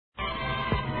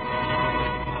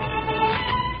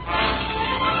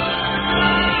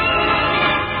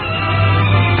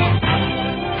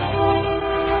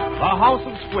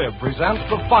Squibb presents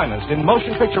the finest in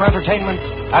motion picture entertainment,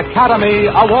 Academy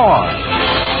Awards.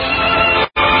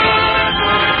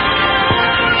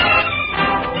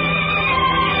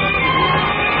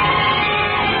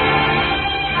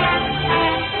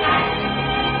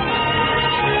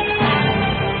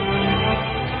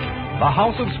 The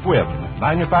House of Squibb,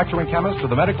 manufacturing chemists to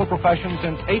the medical profession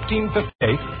since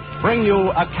 1858, bring you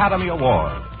Academy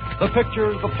Awards. The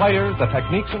pictures, the players, the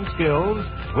techniques and skills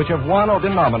which have won or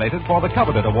been nominated for the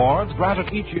coveted awards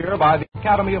granted each year by the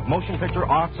Academy of Motion Picture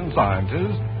Arts and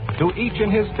Sciences to each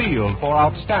in his field for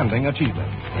outstanding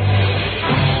achievement.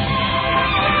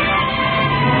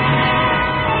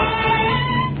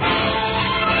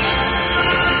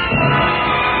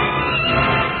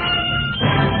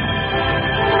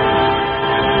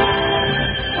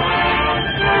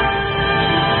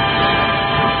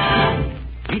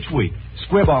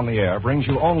 Squibb on the Air brings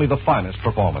you only the finest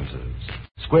performances.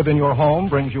 Squibb in your home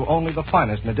brings you only the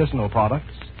finest medicinal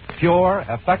products, pure,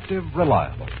 effective,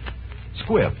 reliable.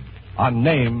 Squibb, a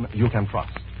name you can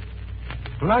trust.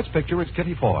 Tonight's picture is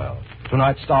Kitty Foyle.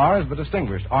 Tonight's star is the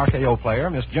distinguished RKO player,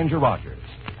 Miss Ginger Rogers.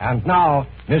 And now,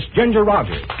 Miss Ginger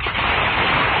Rogers.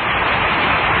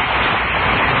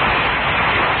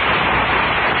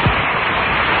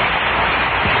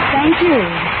 Thank you.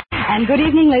 And good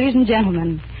evening, ladies and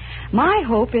gentlemen. My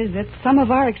hope is that some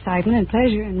of our excitement and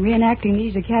pleasure in reenacting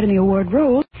these Academy Award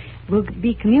roles will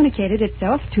be communicated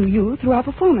itself to you through our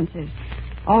performances.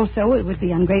 Also, it would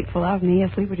be ungrateful of me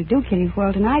if we were to do Kitty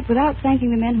Foyle tonight without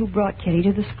thanking the men who brought Kitty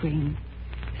to the screen.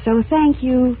 So thank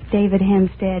you, David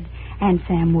Hempstead and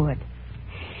Sam Wood.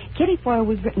 Kitty Foyle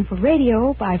was written for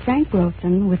radio by Frank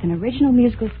Wilson with an original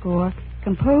musical score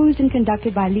composed and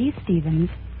conducted by Lee Stevens,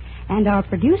 and our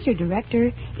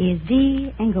producer-director is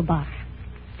Z. Engelbach.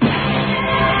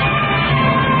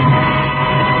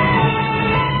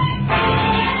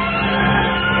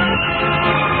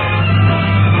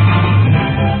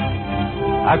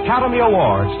 Academy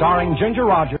Award, starring Ginger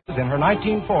Rogers in her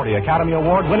 1940 Academy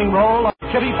Award-winning role of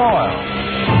Kitty Foyle.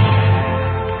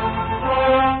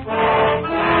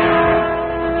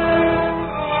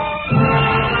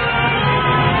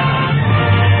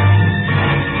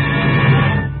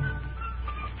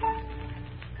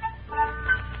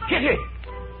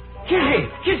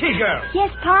 Kitty girl. Yes,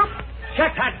 Pop?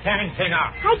 Shut that dang thing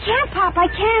up. I can't, Pop. I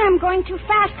can't. I'm going too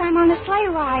fast. I'm on a sleigh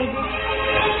ride.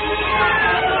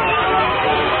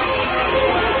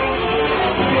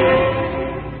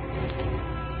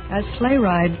 A sleigh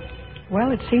ride.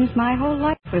 Well, it seems my whole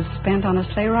life was spent on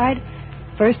a sleigh ride.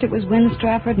 First it was Win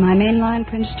Strafford, my mainline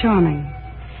Prince Charming.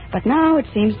 But now it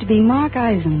seems to be Mark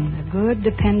Eisen, a good,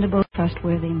 dependable,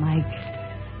 trustworthy Mike.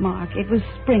 Mark, it was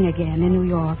spring again in New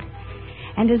York.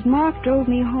 And as Mark drove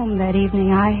me home that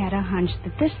evening, I had a hunch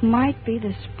that this might be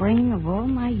the spring of all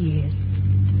my years.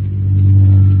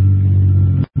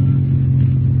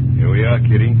 Here we are,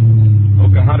 Kitty.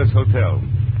 Pocahontas Hotel,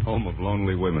 home of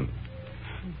lonely women.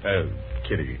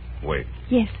 Kitty, wait.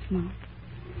 Yes, Mark.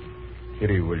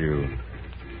 Kitty, will you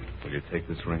take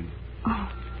this ring? Oh,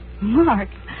 Mark.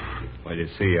 Well, you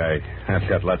see, I've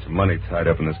got lots of money tied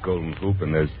up in this golden hoop,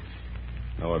 and there's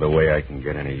no other way I can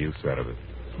get any use out of it.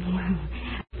 Well,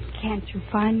 can't you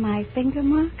find my finger,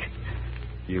 Mark?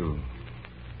 You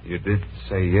did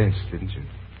say yes, didn't you?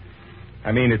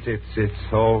 I mean, it's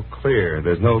all clear.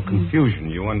 There's no confusion.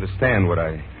 You understand what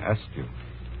I asked you.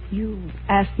 You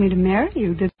asked me to marry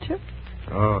you, didn't you?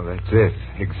 Oh, that's it.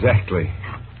 Exactly.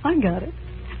 I got it.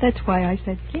 That's why I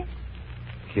said yes.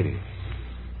 Kitty,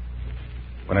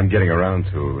 what I'm getting around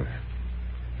to,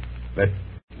 that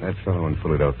fellow in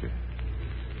Philadelphia,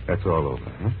 that's all over,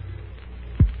 huh?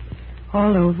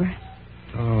 All over.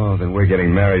 Oh, then we're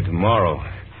getting married tomorrow.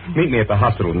 Meet me at the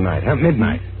hospital tonight, huh?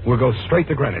 Midnight. We'll go straight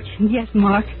to Greenwich. Yes,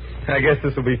 Mark. I guess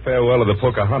this will be farewell to the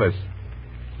Pocahontas.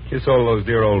 Kiss all those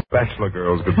dear old bachelor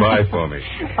girls goodbye for me.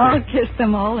 I'll kiss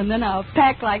them all, and then I'll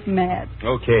pack like mad.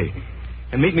 Okay.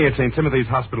 And meet me at St. Timothy's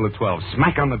Hospital at 12.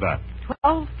 Smack on the dot.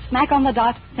 12, smack on the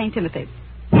dot, St. Timothy's.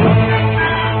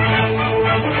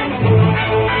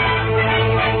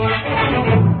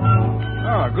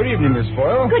 Good evening, Miss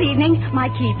Foyle. Good evening. My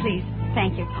key, please.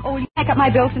 Thank you. Oh, will you pack up my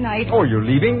bill tonight? Oh, you're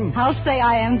leaving? I'll say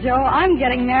I am, Joe. I'm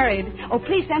getting married. Oh,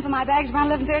 please send for my bags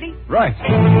around 11:30. Right.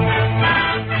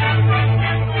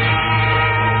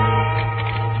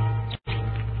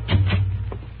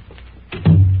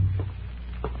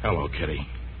 Hello, Kitty.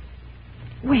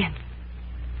 When?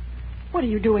 What are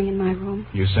you doing in my room?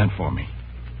 You sent for me.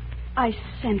 I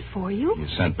sent for you? You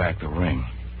sent back the ring.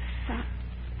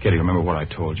 Kitty, remember what I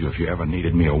told you? If you ever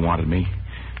needed me or wanted me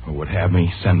or would have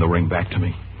me, send the ring back to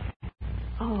me.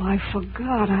 Oh, I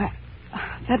forgot.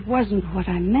 That wasn't what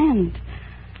I meant.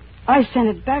 I sent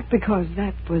it back because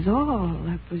that was all.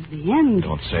 That was the end.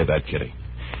 Don't say that, Kitty.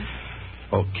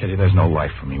 Oh, Kitty, there's no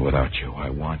life for me without you. I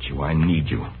want you. I need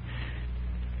you.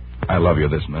 I love you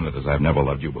this minute as I've never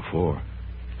loved you before.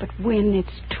 But when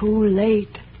it's too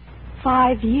late.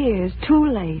 5 years, too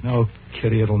late. No,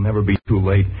 Kitty, it'll never be too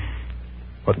late.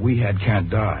 What we had can't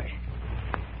die.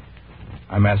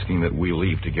 I'm asking that we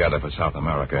leave together for South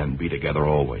America and be together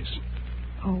always.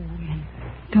 Oh, Win,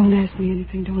 don't ask me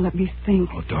anything. Don't let me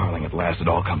think. Oh, darling, at last it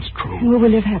all comes true. And will we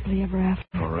live happily ever after?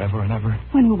 Forever and ever.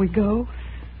 When will we go?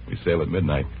 We sail at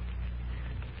midnight.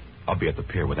 I'll be at the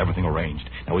pier with everything arranged.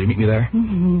 Now, will you meet me there?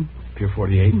 Mm-hmm. Pier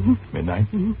 48, midnight.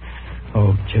 Mm-hmm.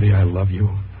 Oh, Kitty, I love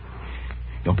you.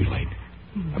 Don't be late.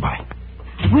 Mm-hmm. Bye-bye.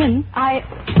 Win,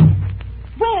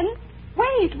 Win!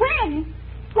 Wait, Win!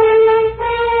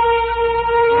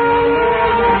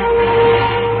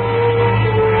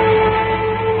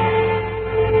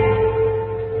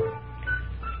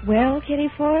 Well, Kitty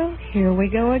Foyle, here we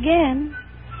go again.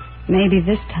 Maybe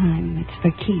this time it's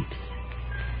for keeps.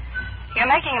 You're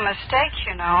making a mistake,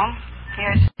 you know.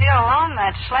 You're still on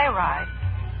that sleigh ride.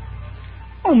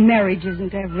 Oh, marriage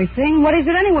isn't everything. What is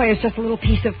it anyway? It's just a little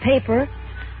piece of paper.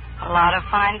 A lot of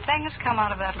fine things come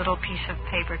out of that little piece of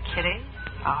paper, Kitty.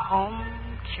 A home,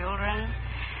 children.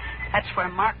 That's where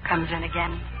Mark comes in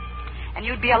again. And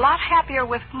you'd be a lot happier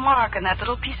with Mark and that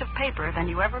little piece of paper than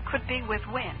you ever could be with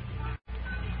Win.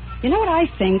 You know what I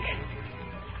think?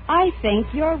 I think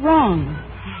you're wrong.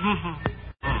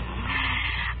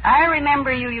 I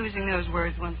remember you using those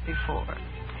words once before.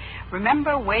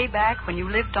 Remember way back when you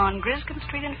lived on Griscom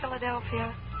Street in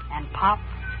Philadelphia? And Pop,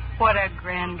 what a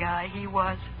grand guy he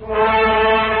was.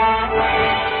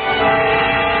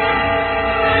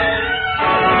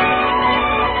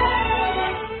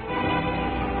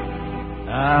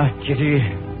 Kitty,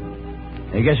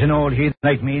 I guess an old heathen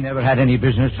like me never had any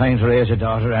business trying to raise a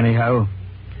daughter anyhow.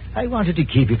 I wanted to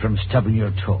keep you from stubbing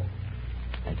your toe.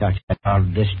 I thought you had all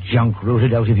this junk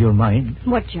rooted out of your mind.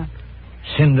 What junk?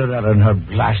 Cinderella and her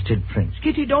blasted prince.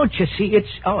 Kitty, don't you see? It's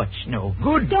no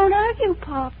good. Don't argue,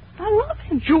 Pop. I love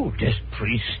him. Judas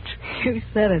Priest. You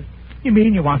said it. You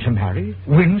mean you want to marry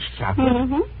Win Stratford?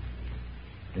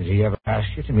 Mm-hmm. Does he ever ask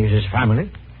you to meet his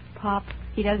family? Pop,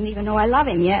 he doesn't even know I love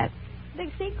him yet.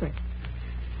 Big secret.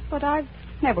 But I've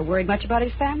never worried much about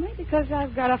his family because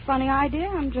I've got a funny idea.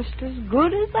 I'm just as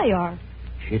good as they are.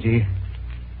 Kitty,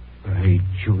 by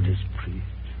Judas Priest,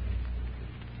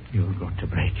 you're going to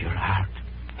break your heart.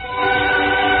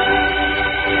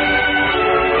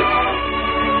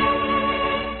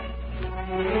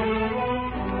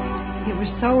 It was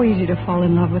so easy to fall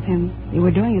in love with him. You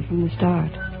were doing it from the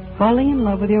start. Falling in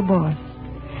love with your boss.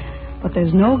 But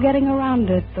there's no getting around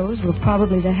it. Those were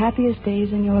probably the happiest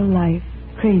days in your life.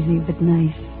 Crazy but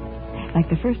nice. Like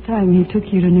the first time he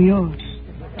took you to New York.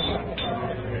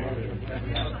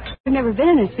 I've never been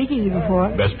in a speakeasy before.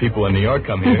 Best people in New York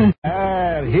come here.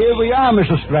 Here we are,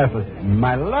 Mr. Stratford.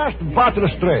 My last bottle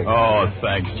of straight. Oh,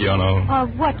 thanks, Giono.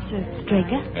 What's a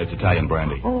Strega? It's Italian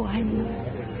brandy. Oh, I know.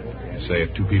 They say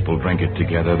if two people drink it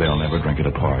together, they'll never drink it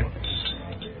apart.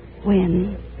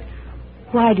 When?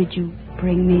 Why did you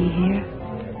bring me here?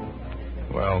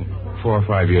 Well, 4 or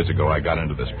 5 years ago, I got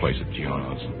into this place at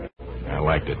Giono's. I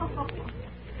liked it.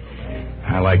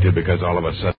 I liked it because all of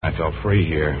a sudden I felt free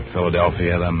here.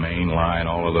 Philadelphia, the main line,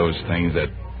 all of those things that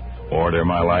order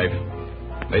my life,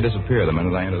 they disappear the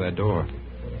minute I enter that door.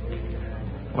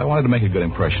 Well, I wanted to make a good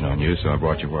impression on you, so I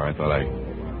brought you where I thought I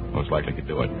most likely could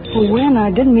do it. Well, when?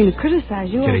 I didn't mean to criticize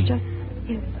you. Kitty. I was just...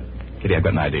 Yes. Kitty, I've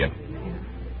got an idea.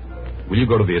 Will you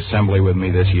go to the assembly with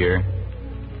me this year?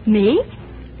 Me?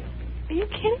 Are you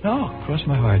kidding? No, cross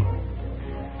my heart.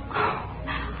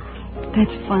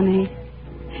 That's funny.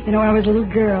 You know, when I was a little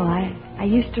girl, I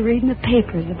used to read in the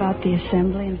papers about the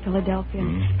assembly in Philadelphia.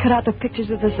 Cut out the pictures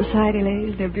of the society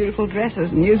ladies, their beautiful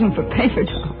dresses, and use them for paper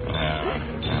dolls.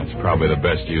 That's probably the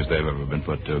best use they've ever been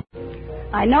put to.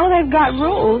 I know they've got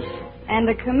rules and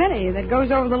a committee that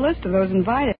goes over the list of those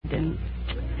invited. And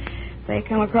they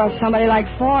come across somebody like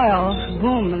Foyle,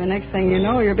 boom, and the next thing you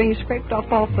know, you're being scraped off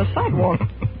the sidewalk.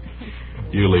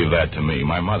 You leave that to me.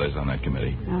 My mother's on that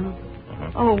committee.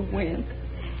 Oh, Win.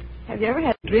 Have you ever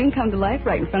had a dream come to life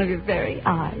right in front of your very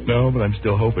eyes? No, but I'm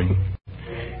still hoping.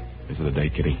 Is it a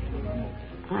date, Kitty?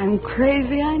 I'm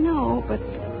crazy, I know, but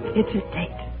it's a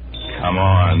date. Come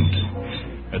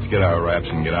on. Let's get our wraps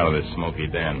and get out of this smoky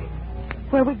den.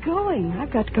 Where are we going?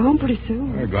 I've got to go home pretty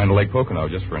soon. We're going to Lake Pocono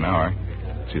just for an hour.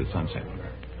 See the sunset.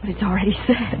 But it's already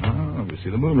set. Oh, we'll see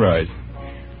the moonrise.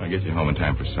 I'll get you home in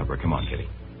time for supper. Come on, Kitty.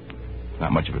 It's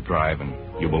not much of a drive, and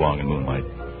you belong in moonlight.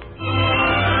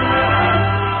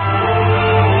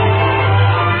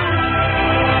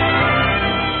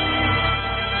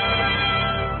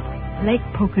 Lake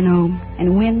Pocono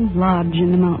and Wynn's Lodge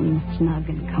in the mountains, snug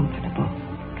and comfortable,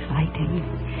 exciting,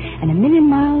 and a million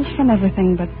miles from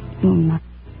everything but moonlight.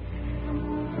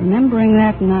 Remembering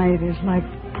that night is like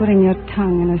putting your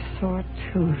tongue in a sore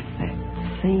tooth, that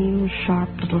same sharp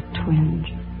little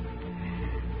twinge.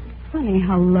 Funny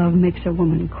how love makes a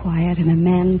woman quiet and a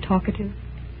man talkative.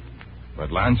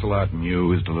 But Lancelot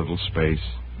mused a little space.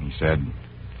 He said,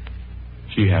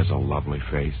 "She has a lovely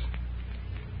face.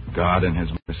 God in his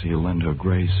mercy lend her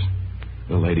grace,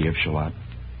 the Lady of Shalott."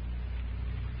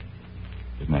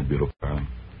 Isn't that beautiful, darling?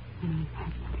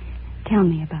 Tell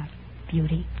me about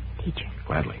beauty, teacher.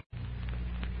 Gladly.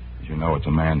 As you know, it's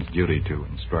a man's duty to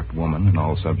instruct woman in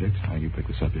all subjects. How you pick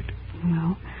the subject?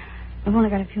 No, I've only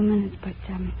got a few minutes, but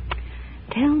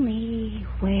tell me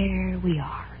where we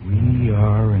are. We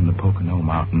are in the Pocono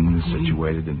Mountains,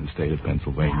 situated in the state of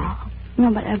Pennsylvania.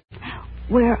 No, but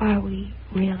where are we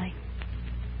really?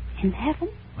 In heaven?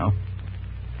 No.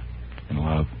 In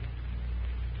love.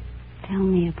 Tell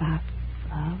me about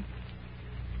love.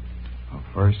 Well,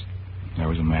 first, there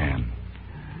was a man.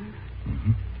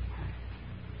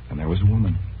 And there was a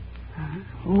woman.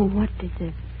 Well, what did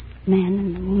the man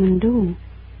and the woman do?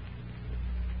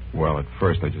 Well, at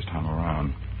first they just hung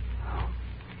around.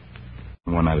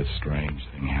 One night a strange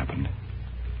thing happened.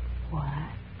 What?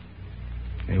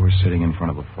 They were sitting in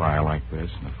front of a fire like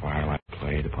this, and the firelight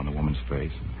played upon the woman's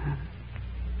face. And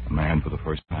the man for the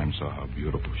first time saw how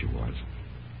beautiful she was.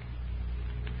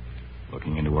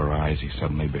 Looking into her eyes, he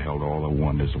suddenly beheld all the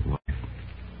wonders of life.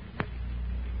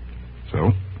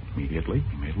 So, immediately,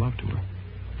 he made love to her.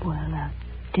 Well,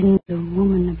 didn't the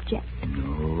woman object?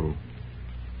 No.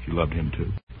 She loved him,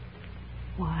 too.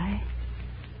 Why?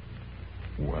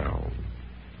 Well...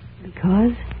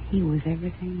 because he was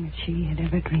everything that she had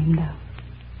ever dreamed of.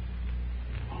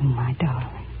 Oh, my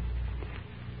darling.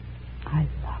 I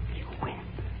love you, Wynn.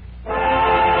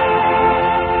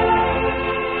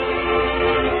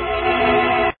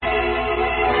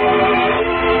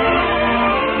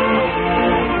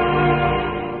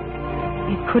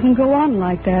 It couldn't go on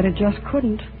like that. It just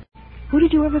couldn't. Who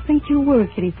did you ever think you were,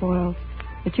 Kitty Foyle?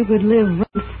 That you could live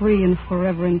rent-free and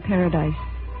forever in paradise?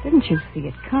 Didn't you see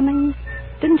it coming?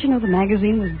 Didn't you know the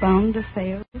magazine was bound to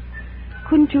fail?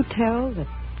 Couldn't you tell that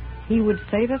he would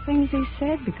say the things he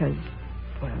said because,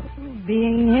 well,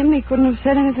 being him, he couldn't have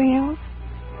said anything else?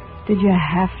 Did you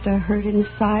have to hurt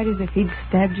inside as if he'd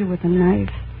stabbed you with a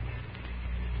knife?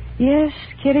 Yes,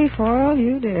 Kitty Foyle,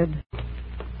 you did.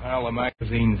 Well, the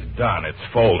magazine's done. It's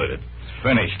folded. It's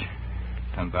finished.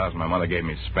 $10,000 my mother gave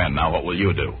me to spend. Now what will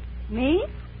you do? Me?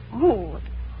 Oh,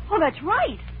 that's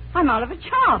right. I'm out of a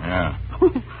job. Yeah.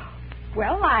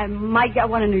 Well, I might get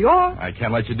one in New York. I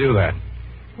can't let you do that.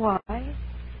 Why?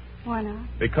 Why not?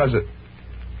 Because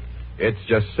it's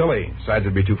just silly. Besides,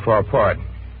 it'd be too far apart.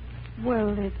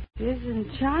 Well, it is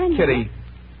in China. Kitty.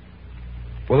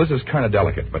 Well, this is kind of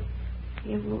delicate, but...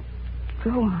 It will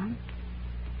go on.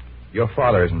 Your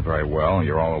father isn't very well.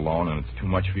 You're all alone, and it's too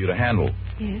much for you to handle.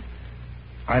 Yes?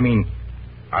 I mean,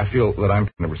 I feel that I'm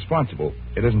kind of responsible.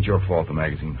 It isn't your fault the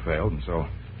magazine failed, and so...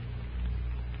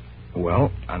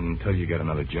 Well, until you get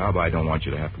another job, I don't want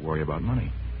you to have to worry about money.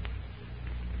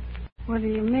 What do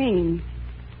you mean?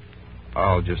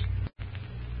 I'll just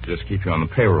keep you on the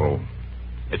payroll.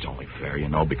 It's only fair, you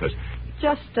know, because...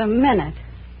 Just a minute.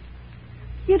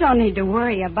 You don't need to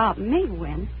worry about me,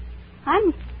 Wynn.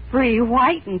 I'm free,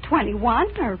 white, and 21,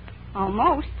 or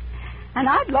almost. And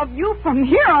I'd love you from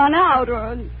here on out,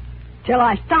 or till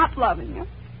I stop loving you.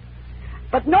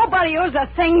 But nobody owes a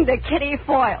thing to Kitty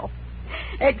Foyle.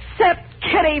 Except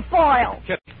Kitty Foyle.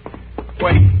 Kitty.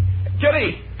 Wait.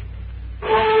 Kitty!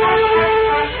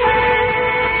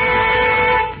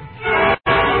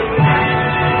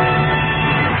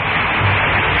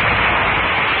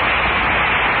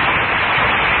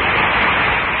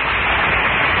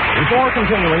 Before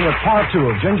continuing with Part 2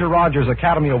 of Ginger Rogers'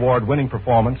 Academy Award-winning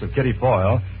performance of Kitty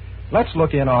Foyle, let's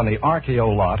look in on the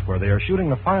RKO lot where they are shooting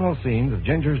the final scenes of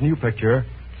Ginger's new picture,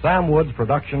 Sam Wood's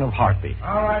production of Heartbeat.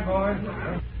 All right, boys.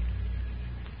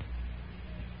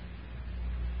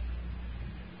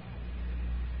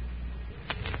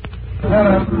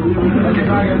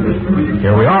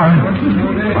 Here we are.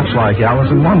 Much like Alice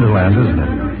in Wonderland, isn't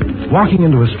it? Walking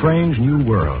into a strange new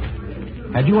world.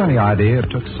 Had you any idea it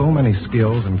took so many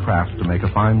skills and crafts to make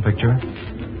a fine picture?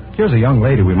 Here's a young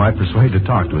lady we might persuade to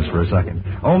talk to us for a second.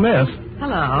 Oh, miss.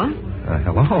 Hello.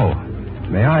 Hello.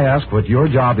 May I ask what your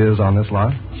job is on this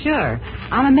lot? Sure.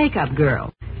 I'm a makeup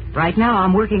girl. Right now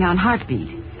I'm working on Heartbeat.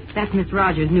 That's Miss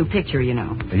Rogers' new picture, you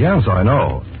know. Yes, I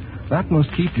know. That must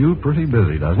keep you pretty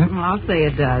busy, doesn't it? Well, I'll say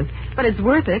it does. But it's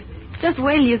worth it. Just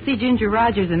wait till you see Ginger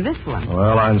Rogers in this one.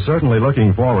 Well, I'm certainly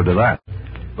looking forward to that.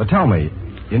 But tell me,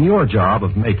 in your job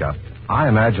of makeup, I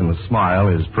imagine the smile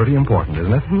is pretty important,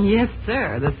 isn't it? Yes,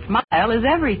 sir. The smile is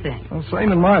everything. Well,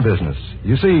 same in my business.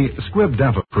 You see, Squibb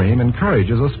Dental Cream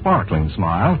encourages a sparkling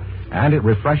smile, and it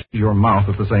refreshes your mouth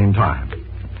at the same time.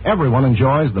 Everyone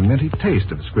enjoys the minty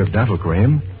taste of Squibb Dental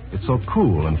Cream. It's so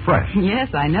cool and fresh. Yes,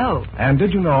 I know. And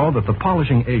did you know that the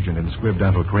polishing agent in Squibb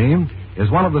Dental Cream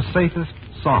is one of the safest,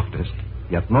 softest,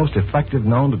 yet most effective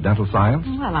known to dental science?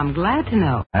 Well, I'm glad to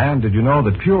know. And did you know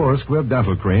that pure Squibb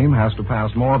Dental Cream has to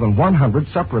pass more than 100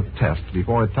 separate tests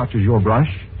before it touches your brush?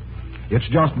 It's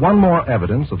just one more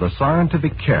evidence of the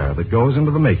scientific care that goes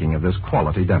into the making of this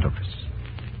quality dentifrice.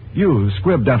 Use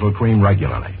Squibb Dental Cream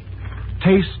regularly.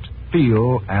 Taste,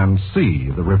 feel, and see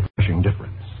the refreshing difference.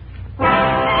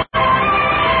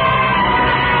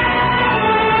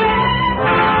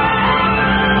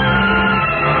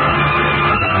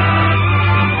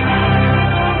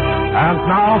 And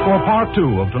now for part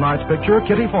 2 of tonight's picture,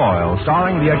 Kitty Foyle,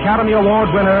 starring the Academy Award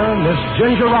winner, Miss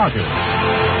Ginger Rogers.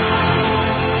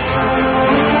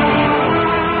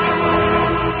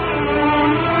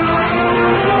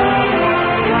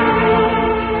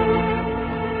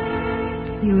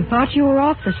 You thought you were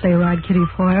off the sleigh ride, Kitty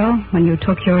Foyle, when you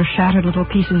took your shattered little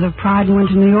pieces of pride and went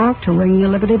to New York to ring the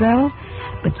Liberty Bell.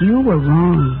 But you were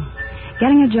wrong.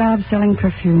 Getting a job selling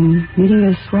perfume, meeting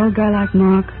a swell guy like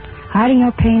Mark, hiding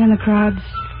your pain in the crowds,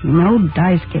 no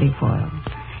dice, Kitty Foyle.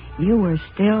 You were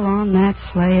still on that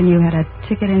sleigh, and you had a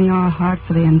ticket in your heart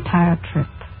for the entire trip.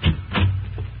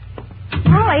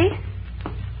 Molly,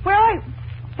 where are you?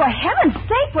 For heaven's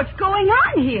sake, what's going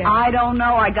on here? I don't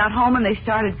know. I got home and they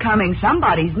started coming.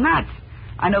 Somebody's nuts.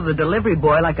 I know the delivery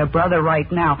boy like a brother right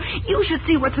now. You should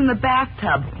see what's in the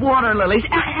bathtub. Water lilies.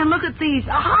 And look at these.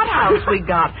 A hothouse we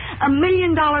got. $1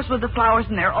 million worth of flowers,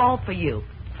 and they're all for you.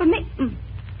 For me?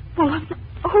 Well,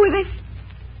 who are they?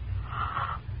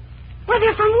 Well,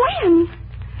 they're from Wynn.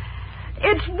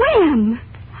 It's Wynn.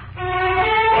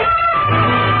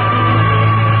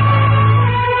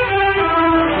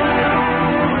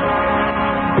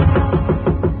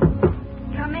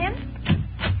 Come in.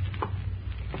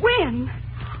 Wynn.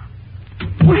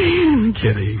 Wynn.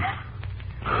 Kitty,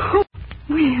 Oh,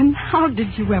 Wynn, how did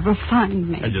you ever find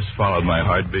me? I just followed my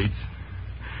heartbeats.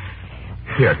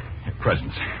 Here,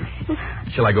 presents.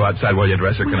 Shall I go outside while you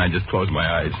dress, or can I just close my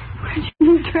eyes? Where'd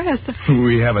you dress?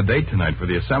 We have a date tonight for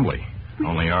the assembly.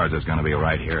 Only ours is going to be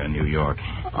right here in New York.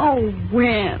 Oh,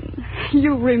 Wynn,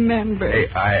 you remember. Hey,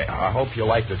 I hope you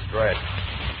like this dress.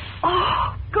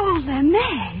 Oh, gold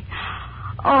lame.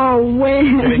 Oh,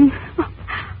 Wynn.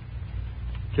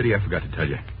 Kitty, I forgot to tell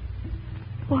you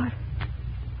What?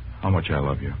 how much I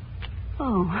love you.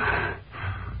 Oh.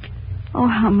 Oh,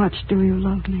 how much do you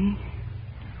love me?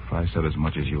 If I said as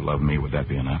much as you love me, would that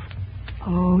be enough?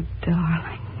 Oh,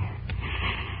 darling.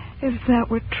 If that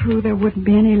were true, there wouldn't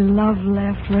be any love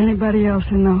left for anybody else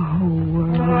in the whole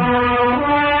world.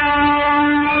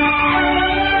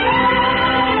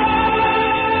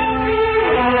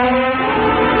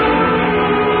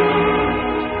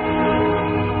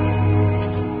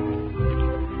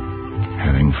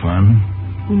 Having fun?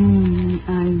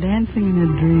 I'm dancing in a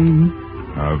dream.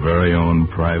 Our very own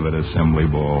private assembly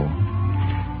ball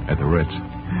at the Ritz.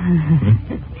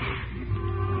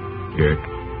 Here,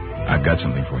 I've got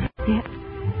something for you. Yeah.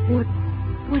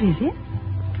 What is it?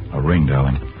 A ring,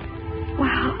 darling.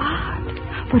 Wow, odd.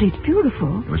 But it's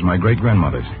beautiful. It was my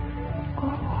great-grandmother's.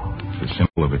 Oh. It's a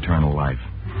symbol of eternal life.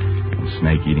 A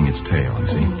snake eating its tail, you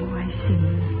see? Oh, I see.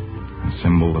 A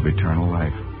symbol of eternal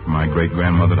life. From my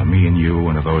great-grandmother to me and you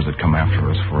and to those that come after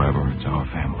us forever. It's our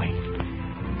family.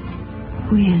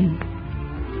 Wynn,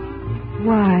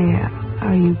 why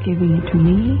are you giving it to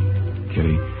me?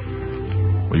 Kitty,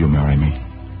 will you marry me?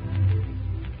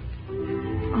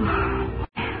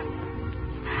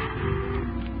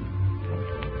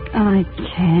 I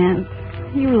can't.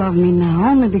 You love me now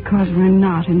only because we're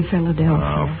not in Philadelphia.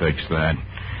 I'll fix that.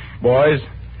 Boys,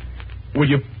 will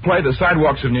you play the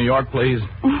sidewalks of New York, please?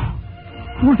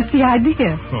 What's the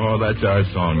idea? Oh, that's our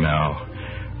song now.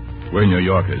 We're New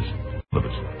Yorkers. Love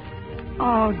us.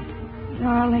 Oh,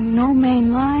 darling, no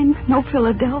main line, no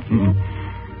Philadelphia.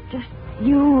 Just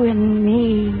you and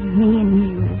me and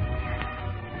you.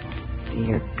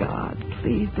 Dear God,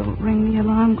 please don't ring the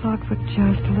alarm clock for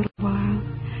just a little while.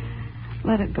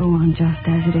 Let it go on just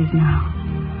as it is now.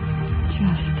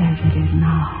 Just as it is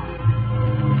now.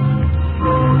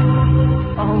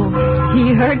 Oh, he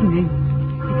heard me.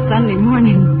 It's Sunday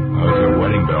morning. Those are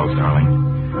wedding bells, darling.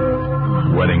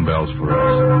 Wedding bells for us.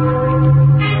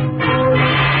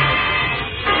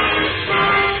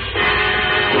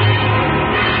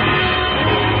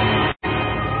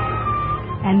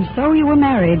 so you were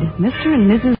married, Mr. and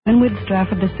Mrs. Winwood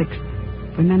Strafford VI.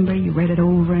 Remember, you read it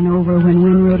over and over when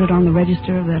Win wrote it on the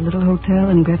register of that little hotel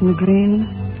in Gretna Green.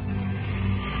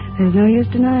 There's no use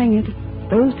denying it.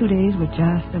 Those 2 days were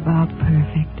just about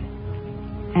perfect.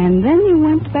 And then you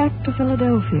went back to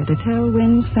Philadelphia to tell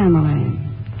Win's family.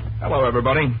 Hello,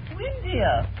 everybody. Win,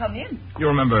 dear, come in. You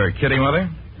remember Kitty, Mother?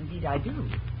 Indeed, I do.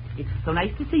 It's so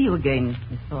nice to see you again,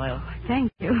 Miss Foyle.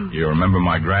 Thank you. You remember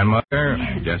my grandmother,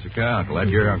 Aunt Jessica, Uncle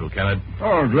Edgar, Uncle Kenneth?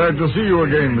 Oh, glad to see you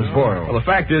again, Miss Foyle. Well, the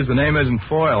fact is, the name isn't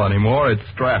Foyle anymore. It's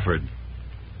Strafford.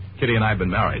 Kitty and I have been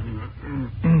married.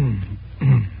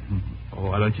 Oh,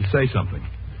 why don't you say something?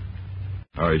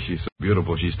 Or is she so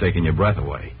beautiful she's taking your breath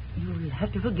away? You'll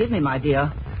have to forgive me, my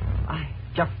dear. I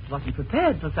just wasn't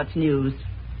prepared for such news.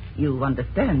 You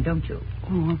understand, don't you?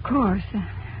 Oh, of course.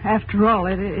 After all,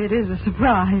 it is a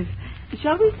surprise.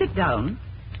 Shall we sit down?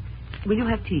 Will you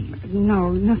have tea?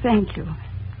 No, thank you.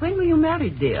 When were you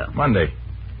married, dear? Monday.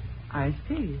 I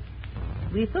see.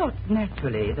 We thought,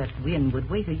 naturally, that Win would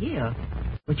wait a year.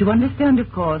 But you understand,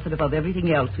 of course, that above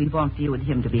everything else, we want you and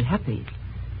him to be happy.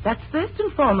 That's first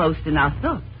and foremost in our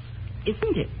thoughts,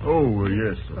 isn't it? Oh,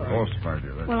 yes, of course, my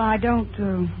dear. Well, I don't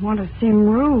want to seem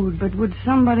rude, but would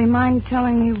somebody mind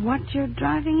telling me what you're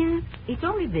driving at? It's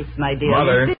only this, my dear.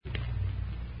 Mother.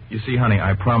 You see, honey,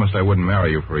 I promised I wouldn't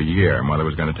marry you for a year. Mother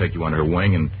was going to take you under her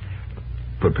wing and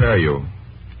prepare you.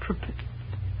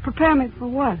 Prepare me for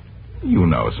what? You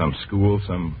know, some school,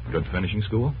 some good finishing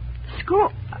school.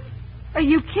 School? Are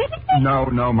you kidding me?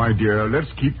 No, my dear.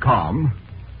 Let's keep calm.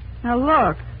 Now,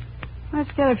 look.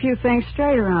 Let's get a few things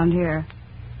straight around here.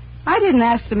 I didn't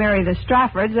ask to marry the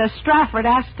Straffords. The Strafford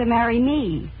asked to marry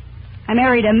me. I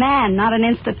married a man, not an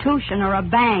institution or a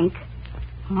bank.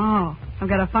 Oh, I've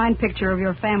got a fine picture of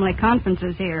your family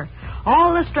conferences here.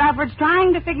 All the Straffords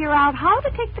trying to figure out how to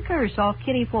take the curse off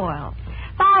Kitty Foyle.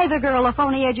 Buy the girl a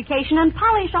phony education and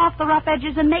polish off the rough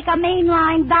edges and make a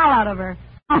mainline doll out of her.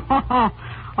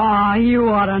 Oh, you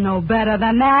ought to know better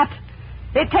than that.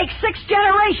 It takes 6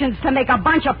 generations to make a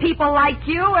bunch of people like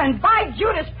you, and by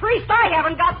Judas Priest, I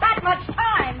haven't got that much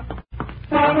time.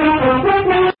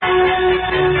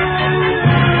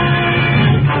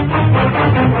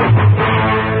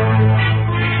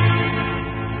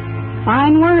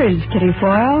 Fine words, Kitty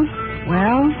Foyle.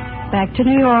 Well, back to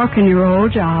New York and your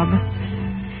old job.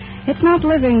 It's not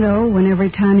living, though, when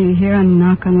every time you hear a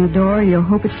knock on the door, you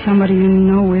hope it's somebody you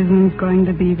know isn't going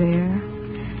to be there.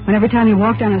 When every time you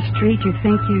walk down a street, you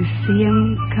think you see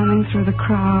him coming through the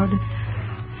crowd.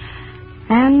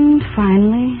 And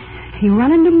finally, you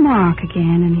run into Mark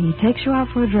again, and he takes you out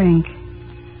for a drink.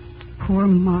 Poor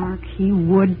Mark, he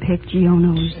would pick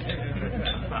Giono's.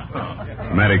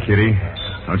 Matter, Kitty?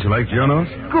 Don't you like Giono's?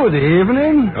 Good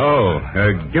evening. Oh,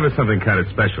 give us something kind of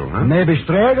special, huh? Maybe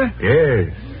straight?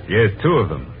 Yes, 2 of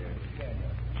them.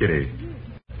 Kitty,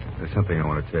 there's something I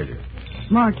want to tell you.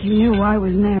 Mark, you knew I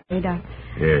was married.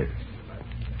 Yes.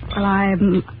 Well,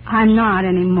 I'm not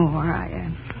anymore.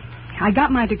 I got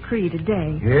my decree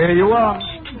today. Here you are.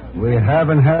 We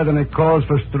haven't had any cause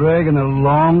for straying in a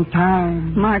long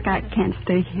time. Mark, I can't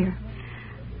stay here.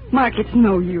 Mark, it's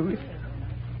no use.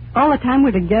 All the time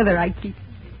we're together, I keep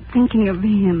thinking of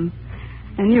him.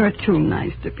 And you're too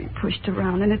nice to be pushed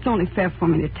around, and it's only fair for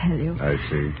me to tell you. I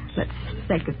see. Let's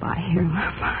say goodbye here,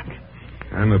 Mark.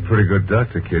 I'm a pretty good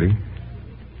doctor, Kitty.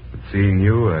 But seeing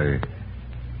you,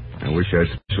 I wish I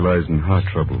specialized in heart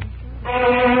trouble.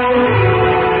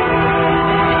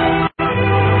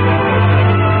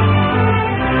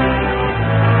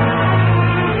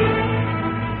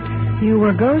 You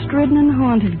were ghost-ridden and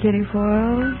haunted, Kitty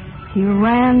Foyle. You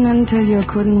ran until you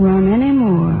couldn't run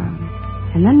anymore.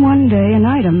 And then one day, an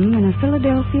item in a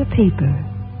Philadelphia paper.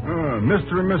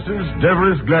 Mr. and Mrs.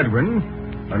 Devereux Gladwin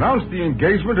announced the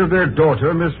engagement of their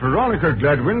daughter, Miss Veronica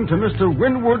Gladwin, to Mr.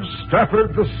 Winwood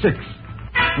Strafford VI.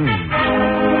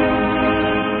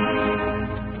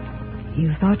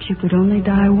 You thought you could only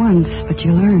die once, but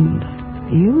you learned.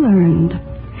 You learned.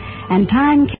 And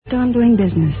time kept on doing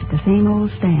business at the same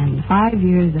old stand, 5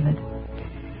 years of it.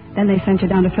 Then they sent you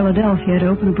down to Philadelphia to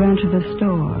open a branch of the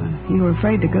store. You were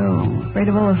afraid to go, afraid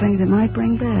of all the things it might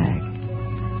bring back.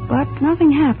 But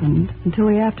nothing happened until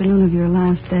the afternoon of your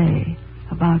last day,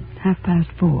 about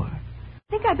 4:30. I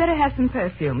think I'd better have some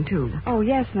perfume, too. Oh,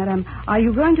 yes, madam. Are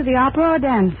you going to the opera or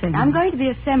dancing? I'm going to the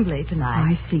assembly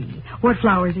tonight. I see. What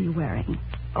flowers are you wearing?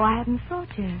 Oh, I haven't thought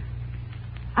yet.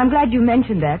 I'm glad you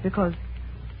mentioned that, because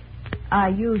I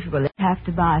usually have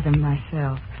to buy them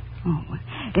myself. Oh,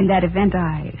 in that event,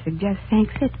 I suggest St.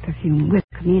 Fit perfume with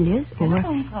camellias or...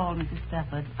 Phone call, Mrs.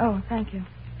 Stafford. Oh, thank you.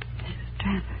 Mrs.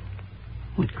 Stafford.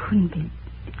 Oh, it couldn't be.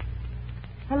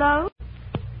 Hello?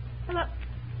 Hello?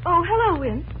 Oh, hello,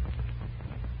 Win.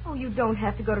 Oh, you don't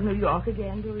have to go to New York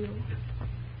again, do you?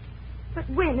 But,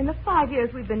 Win, in the 5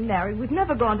 years we've been married, we've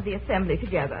never gone to the assembly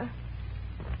together.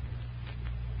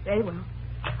 Very well.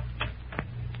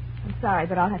 I'm sorry,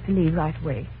 but I'll have to leave right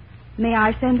away. May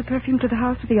I send the perfume to the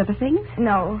house with the other things?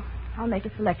 No, I'll make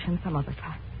a selection some other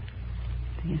time.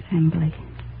 The assembly.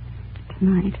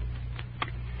 Tonight.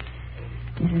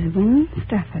 Mrs. Wynne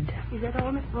Stafford. Is that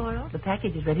all, Miss Foyle? The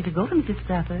package is ready to go to Mrs.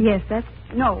 Stafford. Yes, that's...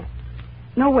 No.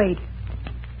 No, wait.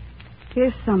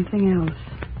 Here's something else.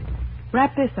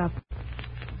 Wrap this up.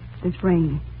 This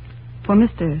ring. For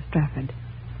Mr. Stafford.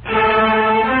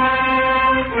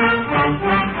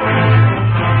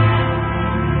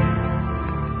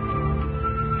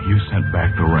 You sent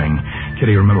back the ring.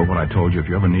 Kitty, remember what I told you. If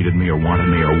you ever needed me or wanted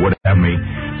me or would have me,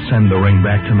 send the ring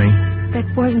back to me. That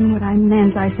wasn't what I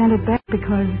meant. I sent it back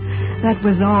because that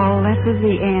was all. That was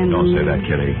the end. Don't say that,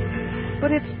 Kitty.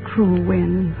 But it's true,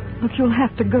 Wynne. Look, you'll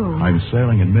have to go. I'm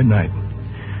sailing at midnight.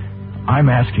 I'm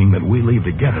asking that we leave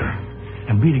together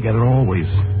and be together always.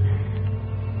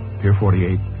 Pier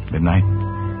 48, midnight.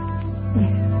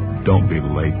 Yes. Don't be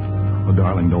late. Oh,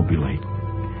 darling, don't be late.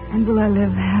 And will I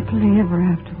live happily ever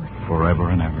afterward? Forever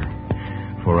and ever.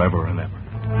 Forever and ever.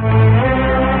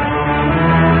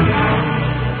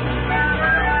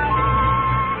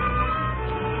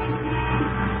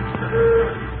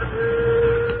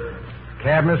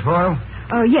 Cab, Miss Foyle?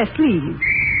 Oh, yes, please.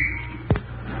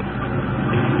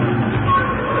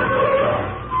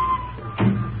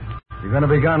 You going to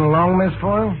be gone long, Miss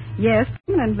Foyle? Yes,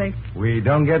 permanently. We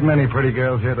don't get many pretty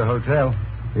girls here at the hotel.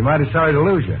 We're mighty sorry to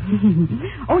lose you.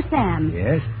 Oh, Sam.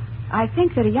 Yes? I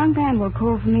think that a young man will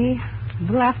call for me a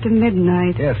little after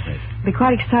midnight. Yes, miss. Be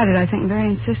quite excited, I think, very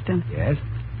insistent. Yes?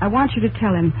 I want you to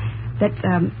tell him that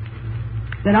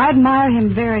I admire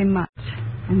him very much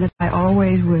and that I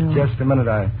always will. Just a minute.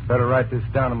 I better write this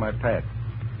down on my pad.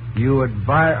 You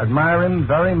admire him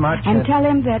very much. And tell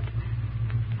him that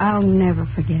I'll never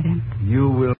forget him. You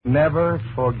will never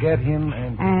forget him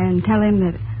And tell him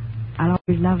that I'll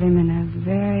always love him in a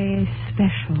very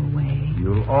special way.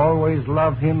 You'll always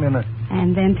love him in a...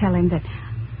 And then tell him that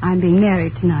I'm being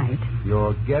married tonight.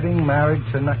 You're getting married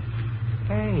tonight?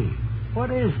 Hey,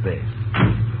 what is this?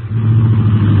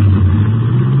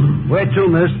 Where to,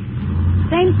 miss?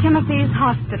 St. Timothy's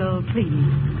Hospital, please.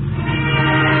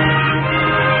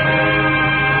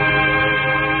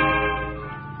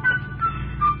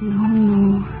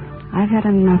 No. I've had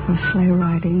enough of sleigh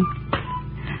riding.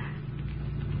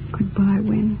 Goodbye,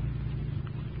 Wynne.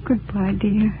 Goodbye,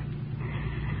 dear.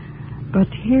 But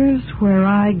here's where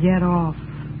I get off.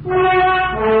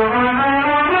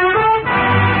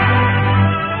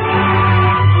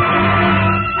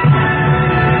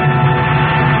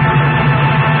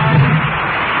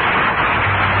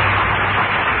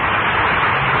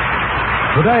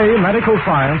 Today, medical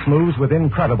science moves with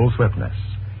incredible swiftness.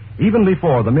 Even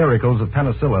before the miracles of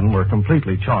penicillin were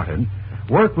completely charted,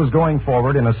 work was going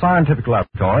forward in a scientific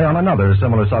laboratory on another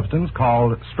similar substance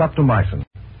called streptomycin.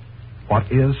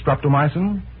 What is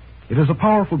streptomycin? It is a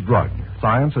powerful drug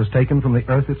science has taken from the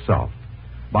earth itself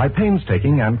by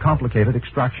painstaking and complicated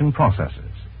extraction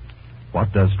processes.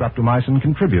 What does streptomycin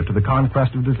contribute to the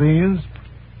conquest of disease?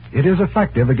 It is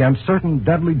effective against certain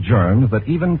deadly germs that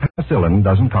even penicillin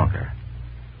doesn't conquer.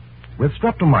 With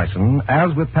streptomycin,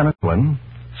 as with penicillin,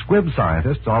 Squibb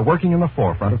scientists are working in the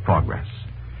forefront of progress,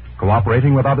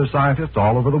 cooperating with other scientists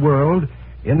all over the world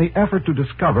in the effort to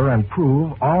discover and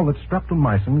prove all that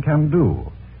streptomycin can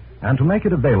do, and to make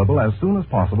it available as soon as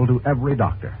possible to every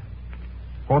doctor.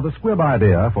 For the Squibb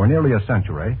idea, for nearly a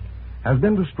century, has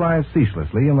been to strive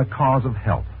ceaselessly in the cause of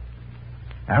health.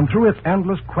 And through its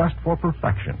endless quest for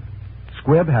perfection,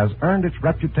 Squibb has earned its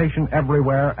reputation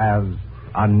everywhere as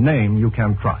a name you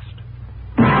can trust.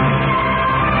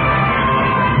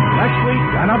 Next week,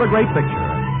 another great picture.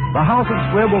 The House of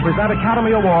Squibb will present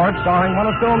Academy Award starring one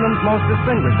of Filmland's most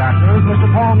distinguished actors, Mr.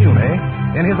 Paul Muni,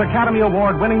 in his Academy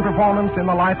Award-winning performance in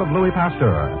the life of Louis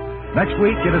Pasteur. Next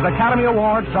week, it is Academy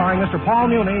Award starring Mr.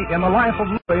 Paul Muni in the life of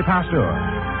Louis Pasteur.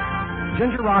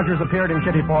 Ginger Rogers appeared in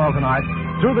Kitty Foyle tonight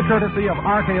through the courtesy of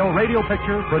RKO Radio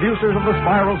Pictures, producers of The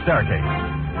Spiral Staircase.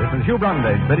 This is Hugh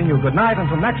Brundage bidding you good night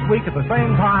until next week at the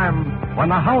same time when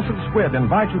the House of Squibb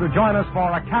invites you to join us for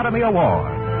Academy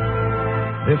Award.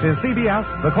 This is CBS,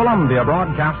 the Columbia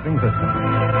Broadcasting System.